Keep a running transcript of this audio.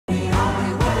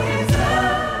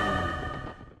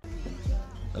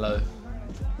Hello.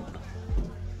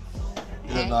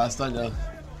 You look nice, don't you?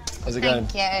 How's it going?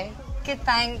 Thank you. Good,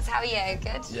 thanks. How are you?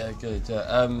 Good? Yeah, good,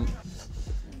 yeah.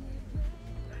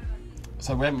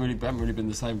 So we haven't really been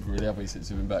the same really, have we, since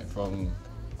we've been back from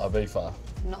Ibiza?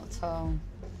 Not at all.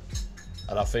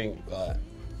 And I think, like,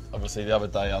 obviously the other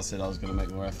day I said I was going to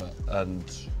make more effort, and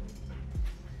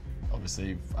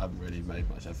obviously I haven't really made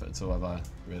much effort at all, have I,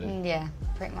 really? Yeah,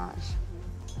 pretty much.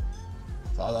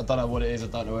 So I don't know what it is, I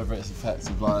don't know whether it's a fact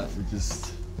of, like,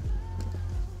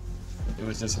 it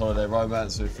was just holiday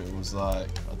romance, or if it was, like,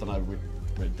 I don't know,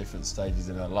 we're at different stages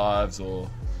in our lives, or...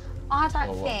 I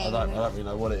don't think... I don't really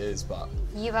know what it is, but...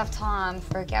 You have time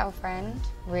for a girlfriend,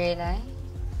 really?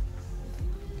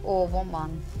 Or want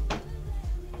one?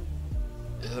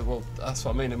 Yeah, well, that's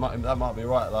what I mean. That might be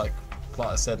right. Like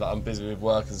I said, like, I'm busy with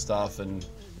work and stuff, and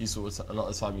you sort of a lot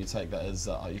of the time you take that as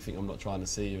you think I'm not trying to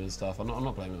see you and stuff. I'm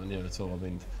not blaming it on you at all. I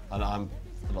mean, and I'm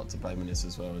a lot to blame in this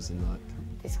as well, as in like.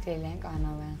 This clearly ain't going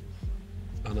nowhere.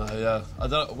 I know. Yeah. I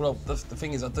don't. Well, the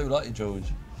thing is, I do like you, George,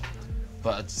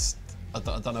 but I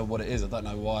don't know what it is. I don't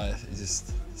know why. It's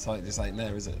just something just ain't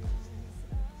there, is it?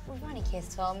 We've only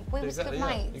kissed, Tom. We were good mates.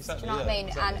 Yeah, exactly, do you know what I mean?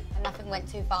 Exactly. And nothing went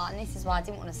too far. And this is why I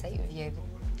didn't want to see it with you.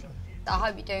 I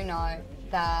hope you do know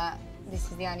that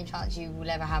this is the only chance you will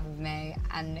ever have with me,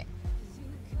 and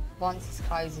once it's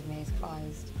closed with me, it's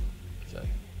closed. Okay.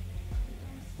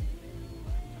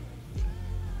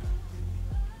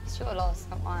 It's your loss,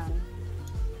 not mine.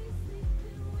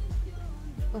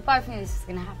 We both knew this was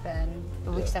going to happen,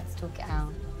 but we just had to talk it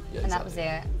out. Yeah, and that was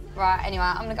it. Right, anyway,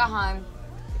 I'm going to go home.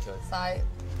 Okay. So...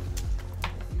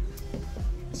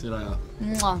 See you later.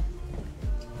 Mwah.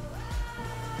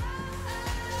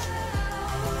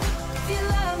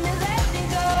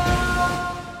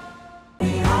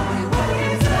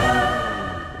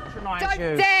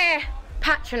 Don't dare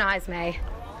patronise me.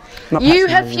 Not You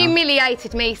have patronising you.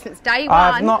 humiliated me since day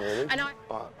I've one. not. And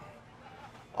I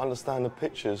understand the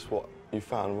pictures, what you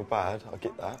found were bad, I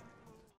get that.